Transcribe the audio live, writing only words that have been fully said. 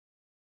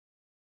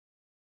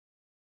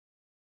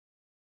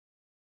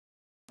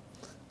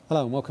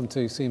Hello and welcome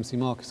to CMC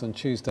Markets on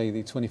Tuesday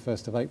the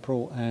 21st of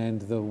April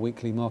and the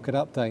weekly market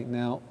update.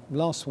 Now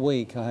last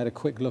week I had a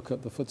quick look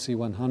at the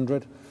FTSE100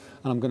 and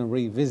I'm going to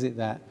revisit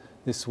that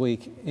this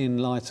week in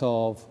light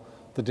of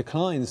the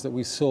declines that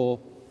we saw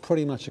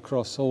pretty much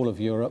across all of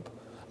Europe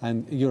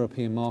and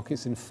European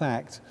markets. In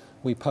fact,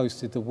 we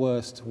posted the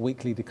worst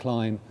weekly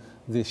decline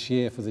this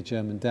year for the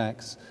German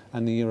DAX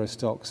and the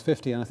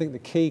EurStoxx50, and I think the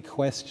key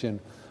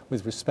question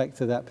with respect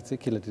to that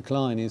particular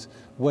decline is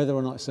whether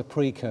or not it's a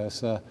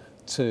precursor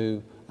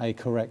to a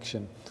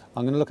correction.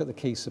 I'm going to look at the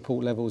key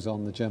support levels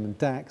on the German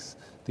DAX,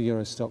 the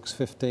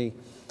EurStoxx50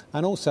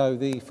 and also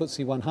the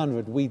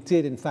FTSE100. We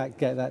did in fact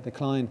get that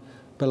decline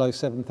below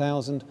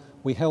 7,000.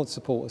 We held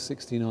support at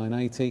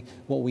 69.80.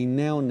 What we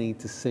now need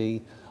to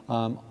see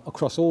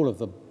across all of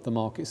the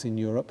markets in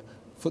Europe,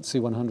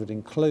 FTSE100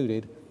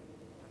 included,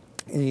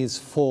 is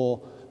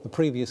for the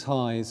previous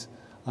highs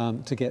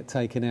to get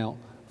taken out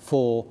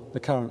for the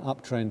current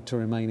uptrend to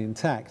remain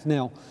intact.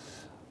 Now,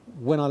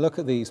 when I look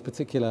at these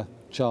particular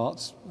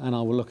charts, and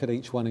I will look at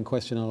each one in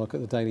question, I'll look at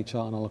the daily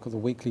chart and I'll look at the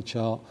weekly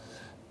chart,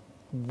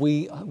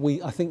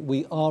 I think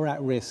we are at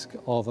risk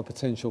of a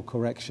potential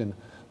correction,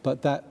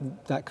 but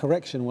that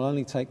correction will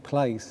only take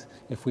place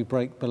if we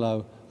break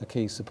below a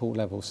key support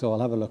level. So I'll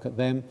have a look at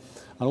them.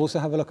 I'll also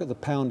have a look at the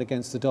pound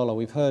against the dollar.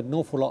 We've heard an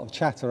awful lot of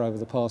chatter over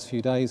the past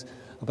few days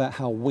about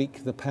how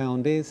weak the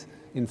pound is.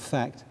 In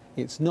fact,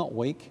 it's not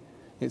weak.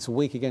 It's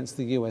weak against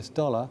the US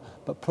dollar,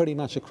 but pretty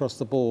much across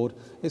the board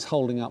it's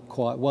holding up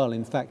quite well.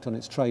 In fact, on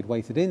its trade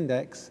weighted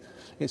index,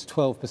 it's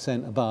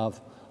 12%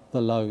 above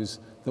the lows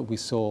that we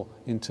saw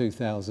in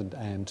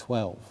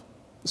 2012.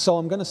 So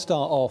I'm going to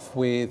start off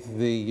with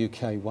the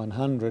UK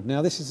 100.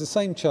 Now this is the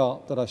same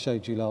chart that I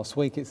showed you last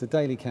week. It's a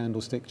daily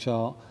candlestick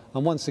chart.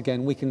 And once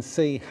again, we can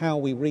see how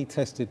we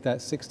retested that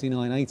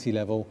 69.80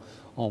 level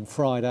on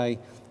Friday.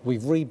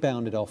 We've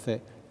rebounded off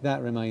it.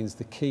 That remains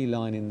the key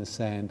line in the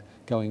sand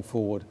going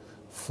forward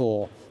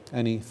for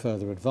any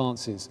further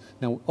advances.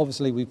 Now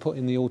obviously we put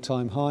in the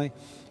all-time high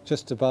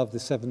just above the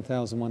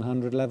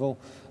 7,100 level.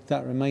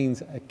 That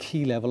remains a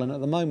key level, and at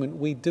the moment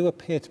we do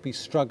appear to be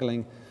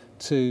struggling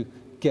to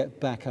get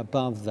back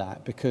above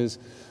that, because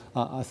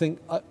I think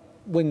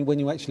when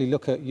you actually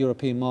look at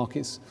European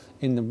markets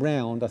in the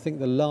round, I think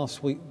the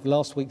last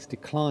week's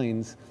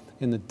declines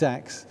in the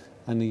DAX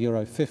and the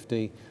Euro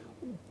 50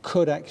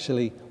 could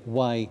actually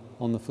weigh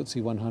on the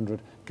FTSE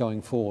 100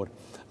 going forward.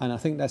 And I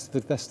think that's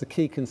the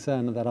key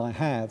concern that I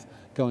have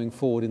going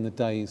forward in the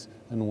days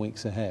and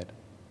weeks ahead.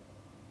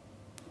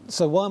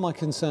 So why am I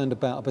concerned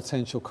about a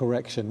potential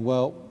correction?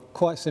 Well,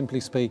 quite simply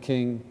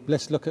speaking,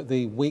 let's look at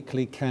the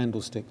weekly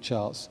candlestick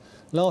charts.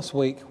 Last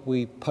week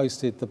we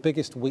posted the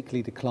biggest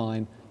weekly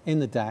decline in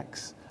the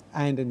DAX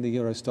and in the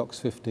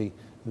EurStoxx50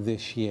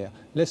 this year.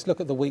 Let's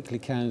look at the weekly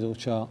candle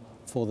chart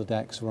for the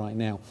DAX right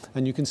now,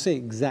 and you can see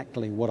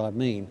exactly what I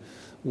mean.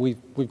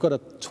 We've got a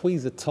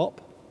tweezer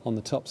top on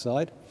the top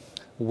side,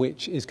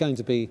 which is going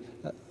to be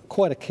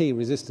quite a key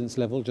resistance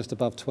level just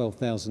above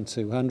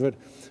 12,200.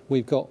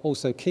 We've got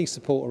also key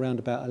support around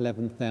about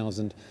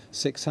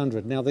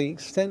 11,600. Now the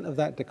extent of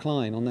that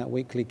decline on that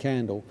weekly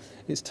candle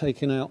is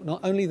taken out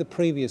not only the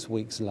previous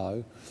week's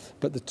low,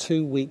 but the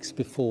 2 weeks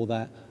before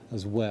that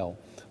as well,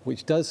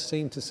 which does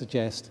seem to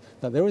suggest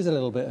that there is a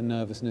little bit of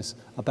nervousness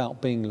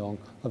about being long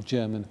of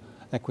German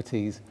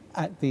equities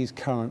at these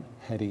current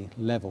heady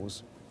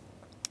levels.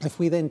 If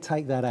we then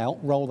take that out,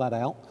 roll that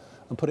out,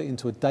 and put it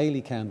into a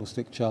daily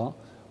candlestick chart,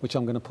 which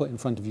I'm going to put in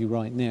front of you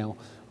right now,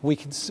 we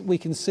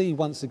can see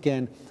once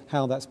again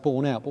how that's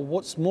borne out. But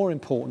what's more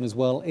important as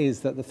well is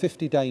that the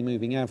 50-day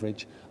moving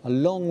average,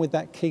 along with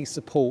that key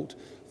support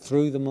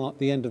through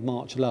the end of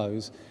March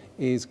lows,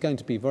 is going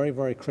to be very,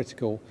 very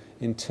critical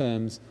in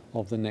terms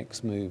of the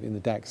next move in the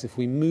DAX. If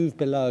we move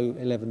below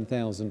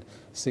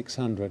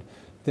 11,600,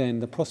 then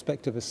the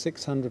prospect of a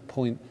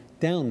 600-point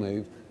down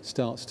move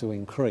starts to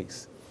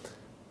increase.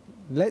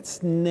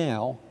 Let's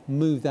now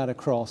move that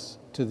across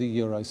to the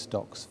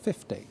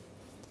EurStoxx50.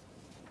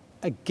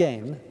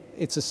 Again,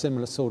 it's a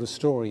similar sort of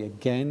story.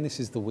 Again, this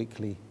is the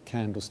weekly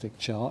candlestick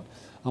chart,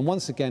 and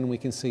once again we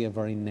can see a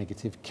very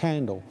negative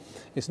candle.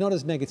 It's not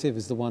as negative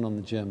as the one on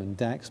the German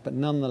DAX, but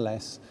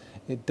nonetheless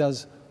it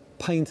does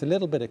paint a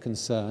little bit of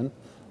concern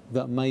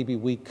that maybe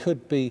we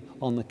could be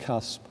on the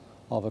cusp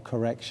of a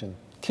correction.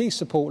 Key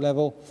support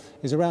level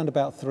is around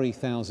about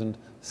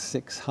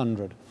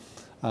 3,600.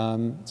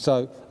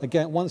 So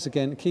again, once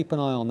again, keep an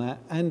eye on that.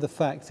 And the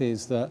fact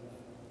is that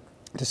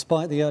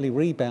despite the early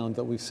rebound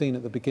that we've seen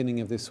at the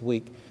beginning of this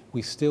week,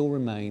 we still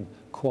remain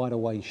quite a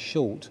way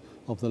short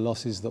of the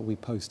losses that we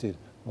posted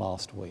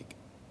last week.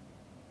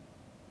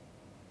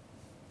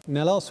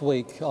 Now last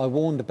week I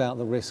warned about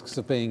the risks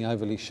of being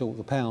overly short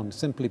the pound,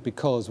 simply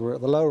because we're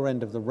at the lower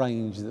end of the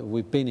range that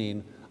we've been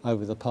in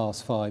over the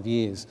past 5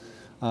 years.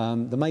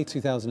 The May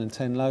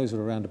 2010 lows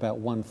were around about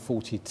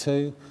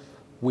 142.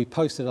 We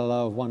posted a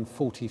low of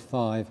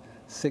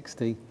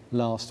 145.60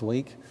 last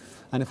week.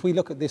 And if we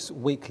look at this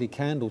weekly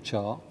candle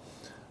chart,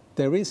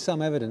 there is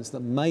some evidence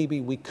that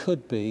maybe we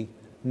could be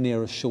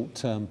near a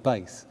short-term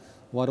base.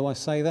 Why do I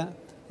say that?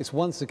 it's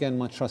once again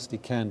my trusty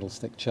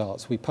candlestick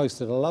charts. We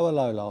posted a lower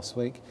low last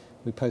week,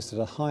 we posted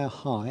a higher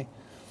high,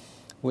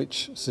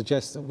 which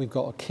suggests that we've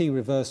got a key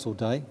reversal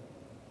day.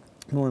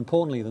 More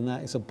importantly than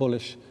that, it's a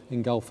bullish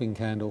engulfing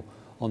candle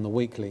on the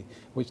weekly,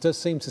 which does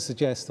seem to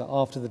suggest that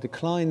after the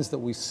declines that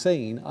we've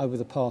seen over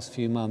the past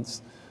few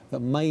months,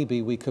 that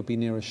maybe we could be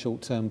near a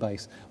short-term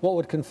base. What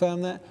would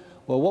confirm that?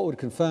 Well, what would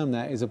confirm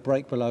that is a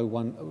break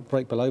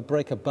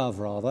above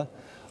rather,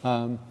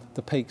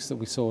 the peaks that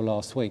we saw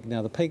last week.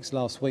 Now, the peaks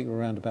last week were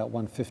around about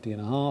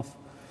 150.5.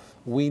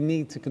 We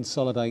need to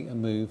consolidate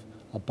and move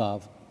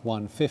above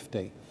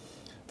 150.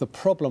 The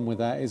problem with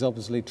that is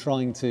obviously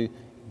trying to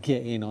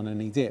get in on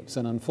any dips,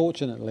 and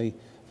unfortunately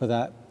for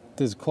that,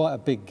 there's quite a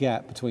big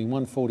gap between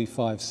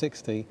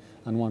 145.60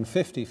 and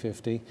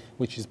 150.50,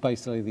 which is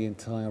basically the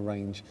entire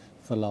range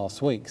for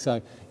last week.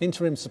 So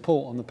interim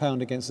support on the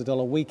pound against the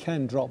dollar, we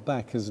can drop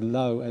back as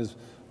low as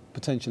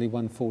potentially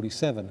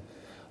 147.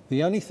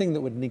 The only thing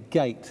that would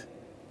negate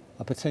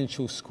a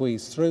potential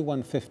squeeze through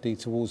 150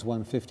 towards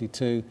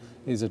 152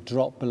 is a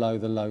drop below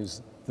the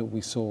lows that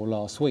we saw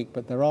last week.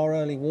 But there are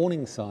early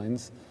warning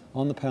signs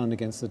on the pound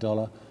against the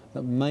dollar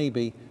that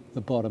maybe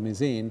the bottom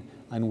is in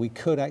and we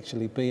could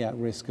actually be at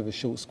risk of a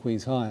short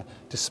squeeze higher,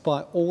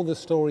 despite all the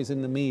stories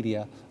in the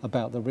media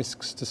about the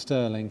risks to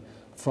sterling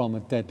from a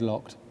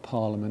deadlocked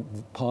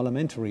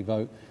parliamentary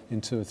vote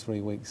in 2 or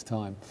 3 weeks'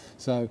 time.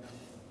 So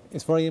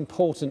it's very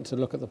important to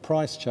look at the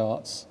price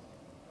charts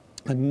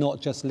and not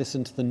just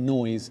listen to the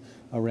noise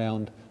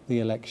around the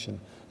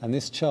election. And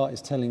this chart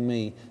is telling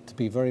me to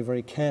be very,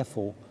 very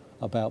careful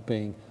about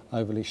being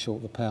overly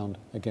short the pound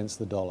against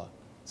the dollar.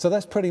 So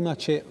that's pretty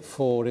much it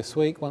for this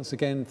week. Once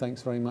again,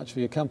 thanks very much for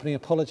your company.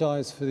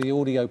 Apologise for the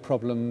audio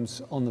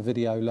problems on the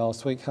video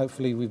last week.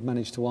 Hopefully we've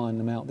managed to iron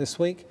them out this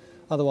week.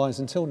 Otherwise,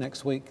 until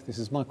next week, this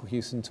is Michael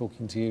Hewson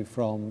talking to you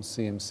from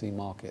CMC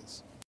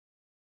Markets.